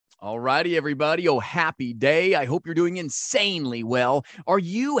All righty, everybody. Oh, happy day. I hope you're doing insanely well. Are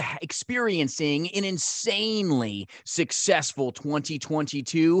you experiencing an insanely successful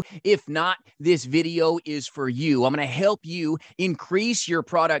 2022? If not, this video is for you. I'm going to help you increase your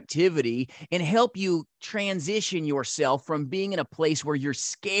productivity and help you transition yourself from being in a place where you're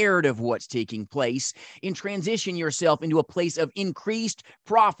scared of what's taking place and transition yourself into a place of increased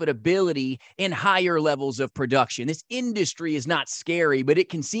profitability and higher levels of production. This industry is not scary, but it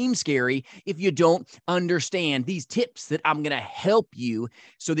can seem scary if you don't understand these tips that I'm going to help you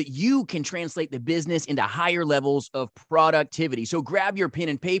so that you can translate the business into higher levels of productivity. So grab your pen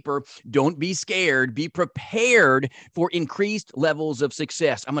and paper. Don't be scared. Be prepared for increased levels of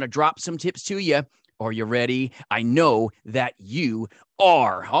success. I'm going to drop some tips to you. Are you ready? I know that you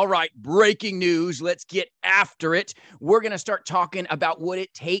are. All right, breaking news. Let's get after it. We're going to start talking about what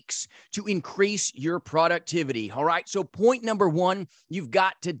it takes to increase your productivity. All right, so point number one, you've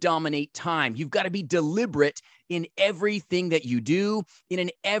got to dominate time. You've got to be deliberate in everything that you do, in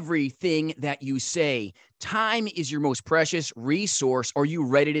everything that you say. Time is your most precious resource. Are you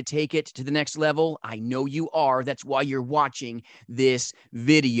ready to take it to the next level? I know you are. That's why you're watching this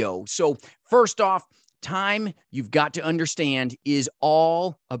video. So first off, time, you've got to understand, is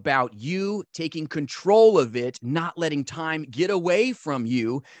all about you taking control of it, not letting time get away from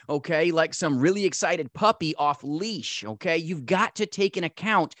you, okay? Like some really excited puppy off leash, okay? You've got to take an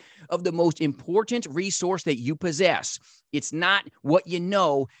account of the most important resource that you possess. It's not what you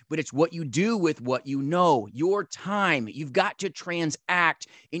know, but it's what you do with what you know. Your time. You've got to transact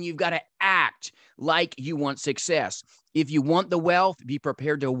and you've got to act like you want success. If you want the wealth, be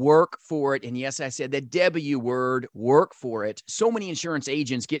prepared to work for it. And yes, I said the W word, work for it. So many insurance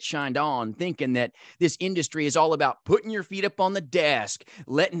agents get shined on thinking that this industry is all about putting your feet up on the desk,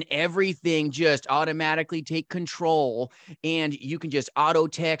 letting everything just automatically take control, and you can just auto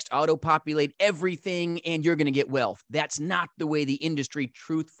text, auto populate everything, and you're going to get wealth. That's not the way the industry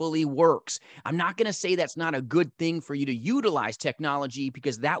truthfully works. I'm not going to say that's not a good thing for you to utilize technology,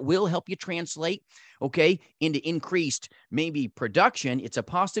 because that will help you translate, okay, into increased maybe production. It's a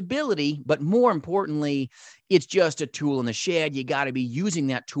possibility, but more importantly, it's just a tool in the shed. You got to be using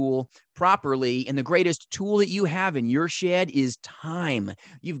that tool properly. And the greatest tool that you have in your shed is time.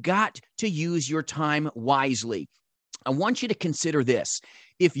 You've got to use your time wisely. I want you to consider this.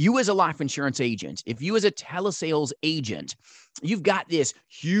 If you as a life insurance agent, if you as a telesales agent, you've got this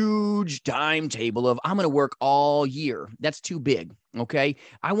huge timetable of, I'm going to work all year. That's too big, okay?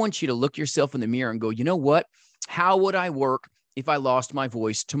 I want you to look yourself in the mirror and go, you know what? How would I work if I lost my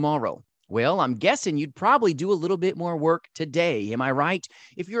voice tomorrow? Well, I'm guessing you'd probably do a little bit more work today. Am I right?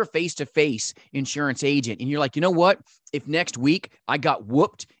 If you're a face-to-face insurance agent and you're like, you know what? If next week I got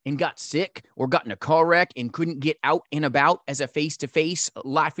whooped and got sick or got in a car wreck and couldn't get out and about as a face-to-face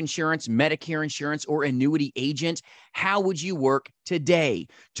life insurance, Medicare insurance, or annuity agent, how would you work today?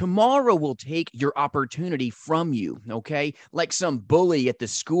 Tomorrow will take your opportunity from you, okay? Like some bully at the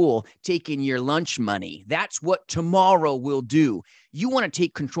school taking your lunch money. That's what tomorrow will do. You want to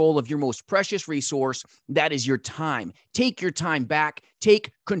take control of your most precious resource. That is your time. Take your time back.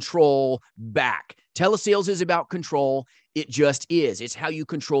 Take control back. Telesales is about control. It just is. It's how you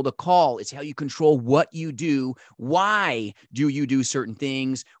control the call. It's how you control what you do. Why do you do certain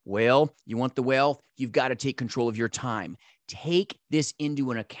things? Well, you want the wealth. You've got to take control of your time. Take this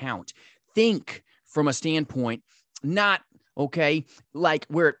into an account. Think from a standpoint, not okay, like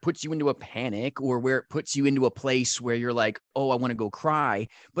where it puts you into a panic or where it puts you into a place where you're like, oh, I want to go cry.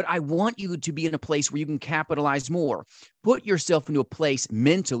 But I want you to be in a place where you can capitalize more. Put yourself into a place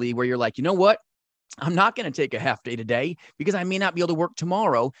mentally where you're like, you know what? I'm not going to take a half day today because I may not be able to work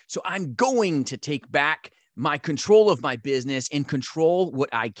tomorrow. So I'm going to take back my control of my business and control what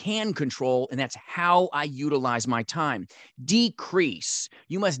I can control. And that's how I utilize my time. Decrease.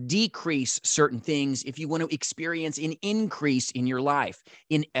 You must decrease certain things if you want to experience an increase in your life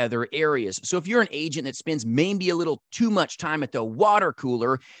in other areas. So if you're an agent that spends maybe a little too much time at the water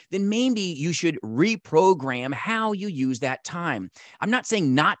cooler, then maybe you should reprogram how you use that time. I'm not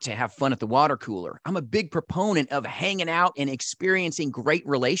saying not to have fun at the water cooler. I'm a big proponent of hanging out and experiencing great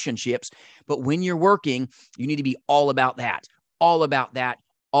relationships. But when you're working, you need to be all about that, all about that,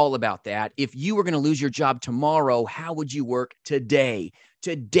 all about that. If you were going to lose your job tomorrow, how would you work today?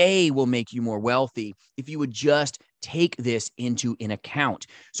 Today will make you more wealthy if you would just take this into an account.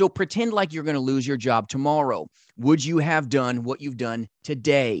 So pretend like you're going to lose your job tomorrow. Would you have done what you've done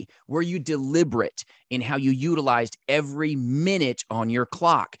today? Were you deliberate in how you utilized every minute on your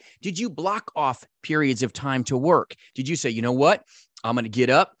clock? Did you block off periods of time to work? Did you say, you know what? I'm going to get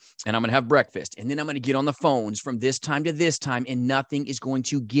up and I'm going to have breakfast. And then I'm going to get on the phones from this time to this time, and nothing is going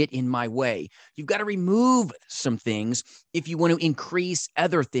to get in my way. You've got to remove some things if you want to increase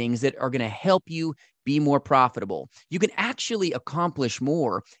other things that are going to help you be more profitable. You can actually accomplish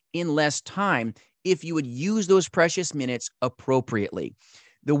more in less time if you would use those precious minutes appropriately.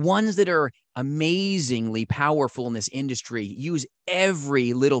 The ones that are amazingly powerful in this industry use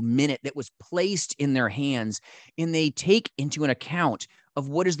every little minute that was placed in their hands, and they take into an account of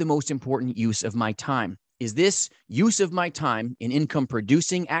what is the most important use of my time. Is this use of my time an income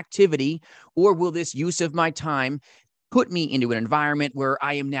producing activity, or will this use of my time put me into an environment where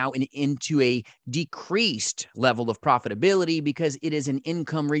I am now into a decreased level of profitability because it is an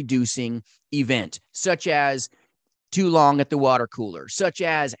income reducing event, such as too long at the water cooler, such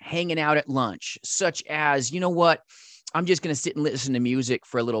as hanging out at lunch, such as, you know what, I'm just going to sit and listen to music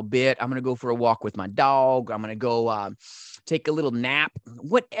for a little bit. I'm going to go for a walk with my dog. I'm going to go take a little nap,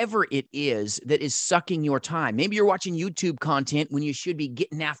 whatever it is that is sucking your time. Maybe you're watching YouTube content when you should be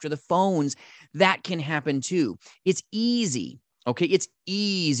getting after the phones. That can happen too. It's easy. Okay, it's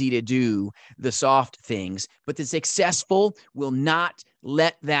easy to do the soft things, but the successful will not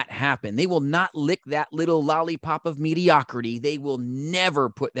let that happen. They will not lick that little lollipop of mediocrity. They will never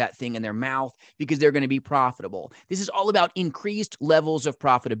put that thing in their mouth because they're going to be profitable. This is all about increased levels of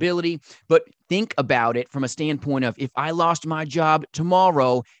profitability, but think about it from a standpoint of, if I lost my job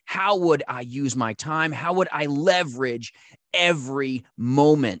tomorrow, how would I use my time? How would I leverage every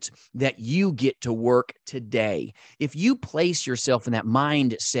moment that you get to work today? If you place yourself in that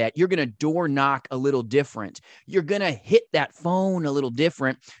mindset, you're going to door knock a little different. You're going to hit that phone a little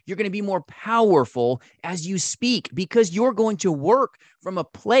different. You're going to be more powerful as you speak because you're going to work from a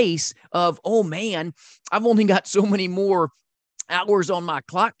place of, oh man, I've only got so many more hours on my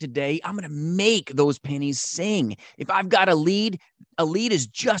clock today. I'm going to make those pennies sing. If I've got a lead is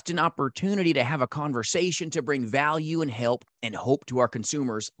just an opportunity to have a conversation, to bring value and help and hope to our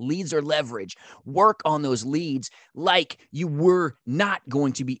consumers. Leads are leverage. Work on those leads like you were not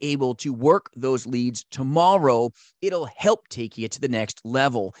going to be able to work those leads tomorrow. It'll help take you to the next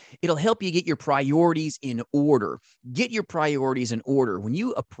level. It'll help you get your priorities in order. Get your priorities in order. When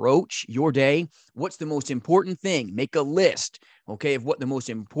you approach your day, what's the most important thing? Make a list, okay, of what the most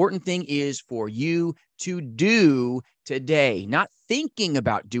important thing is for you to do today. Not thinking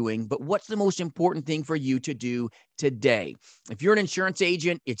about doing, but what's the most important thing for you to do today? If you're an insurance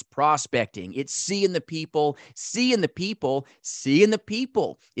agent, it's prospecting. It's seeing the people.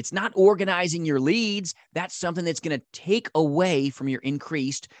 It's not organizing your leads. That's something that's going to take away from your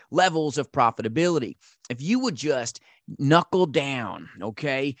increased levels of profitability. If you would just knuckle down,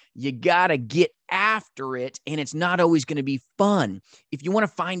 okay, you got to get after it, and it's not always going to be fun. If you want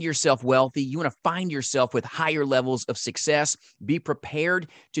to find yourself wealthy, you want to find yourself with higher levels of success, be prepared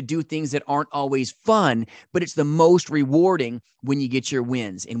to do things that aren't always fun, but it's the most rewarding when you get your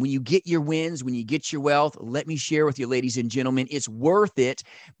wins. And when you get your wins, when you get your wealth, let me share with you, ladies and gentlemen, it's worth it.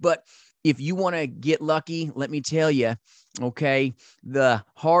 But if you want to get lucky, let me tell you, okay, the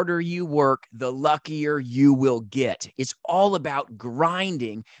harder you work, the luckier you will get. It's all about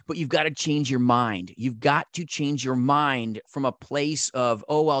grinding, but you've got to change your mind. You've got to change your mind from a place of,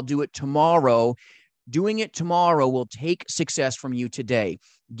 oh, I'll do it tomorrow. Doing it tomorrow will take success from you today.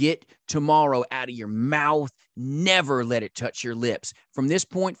 Get tomorrow out of your mouth. Never let it touch your lips. From this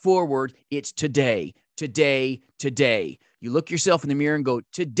point forward, it's today, today, today. You look yourself in the mirror and go,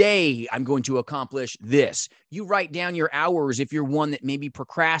 today I'm going to accomplish this. You write down your hours if you're one that maybe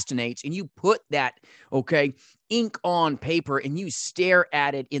procrastinates, and you put that, okay, ink on paper and you stare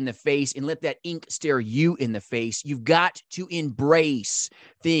at it in the face and let that ink stare you in the face. You've got to embrace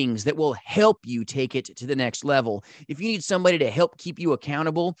things that will help you take it to the next level. If you need somebody to help keep you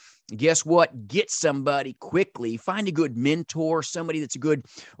accountable, guess what? Get somebody quickly. Find a good mentor, somebody that's a good,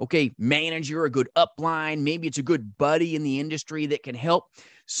 okay, manager, a good upline. Maybe it's a good buddy in the industry that can help.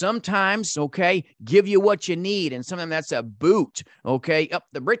 Sometimes, okay, give you what you need. And sometimes that's a boot, okay, up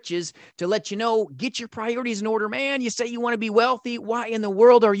the britches to let you know, get your priorities in order, man. You say you want to be wealthy. Why in the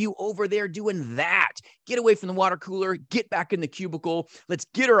world are you over there doing that? Get away from the water cooler. Get back in the cubicle. Let's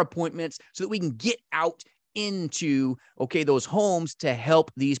get our appointments so that we can get out into, okay, those homes to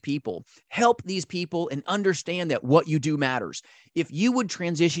help these people. Help these people and understand that what you do matters. If you would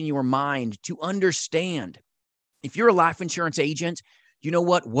transition your mind to understand, if you're a life insurance agent, you know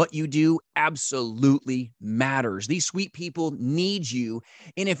what you do absolutely matters. These sweet people need you.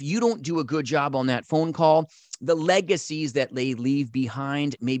 And if you don't do a good job on that phone call, The legacies that they leave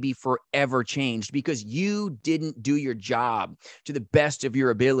behind may be forever changed because you didn't do your job to the best of your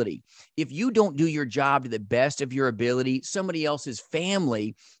ability. If you don't do your job to the best of your ability, somebody else's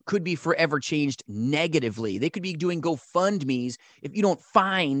family could be forever changed negatively. They could be doing GoFundMe's if you don't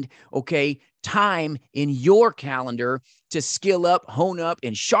find, time in your calendar to skill up, hone up,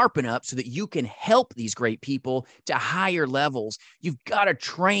 and sharpen up so that you can help these great people to higher levels. You've got to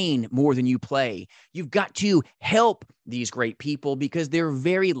train more than you play. You've got to help these great people because their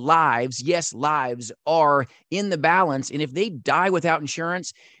very lives, yes, lives are in the balance. And if they die without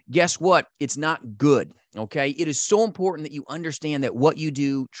insurance, guess what? It's not good. Okay. It is so important that you understand that what you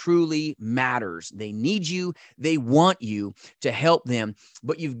do truly matters. They need you. They want you to help them,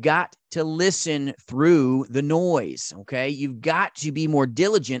 but you've got to listen through the noise. Okay. You've got to be more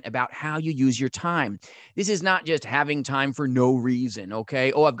diligent about how you use your time. This is not just having time for no reason.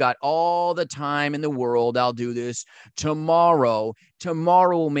 Okay. Oh, I've got all the time in the world. I'll do this tomorrow.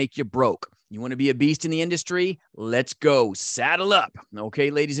 Tomorrow will make you broke. You want to be a beast in the industry? Let's go. Saddle up. Okay,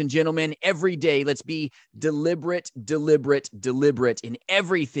 ladies and gentlemen, every day, let's be deliberate in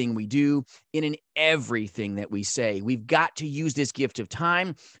everything we do and in everything that we say. We've got to use this gift of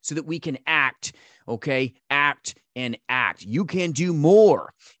time so that we can act, act and act. You can do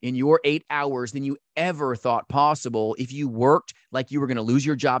more in your 8 hours than you ever thought possible if you worked like you were going to lose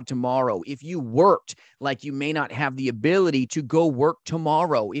your job tomorrow, if you worked like you may not have the ability to go work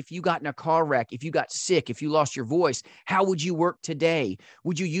tomorrow, if you got in a car wreck, if you got sick, if you lost your voice, how would you work today?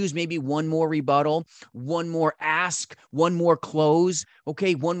 Would you use maybe one more rebuttal, one more ask, one more close,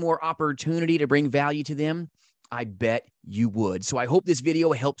 one more opportunity to bring value to them? I bet you would. So I hope this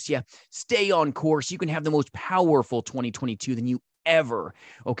video helps you stay on course. You can have the most powerful 2022 than you ever,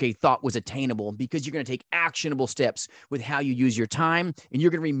 thought was attainable because you're going to take actionable steps with how you use your time, and you're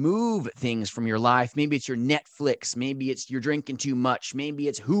going to remove things from your life. Maybe it's your Netflix. Maybe it's you're drinking too much. Maybe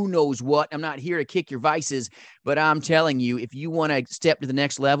it's who knows what. I'm not here to kick your vices, but I'm telling you, if you want to step to the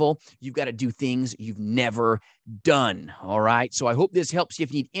next level, you've got to do things you've never done. All right. So I hope this helps you.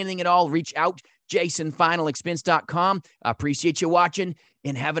 If you need anything at all, reach out. JasonFinalExpense.com. I appreciate you watching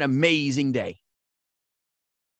and have an amazing day.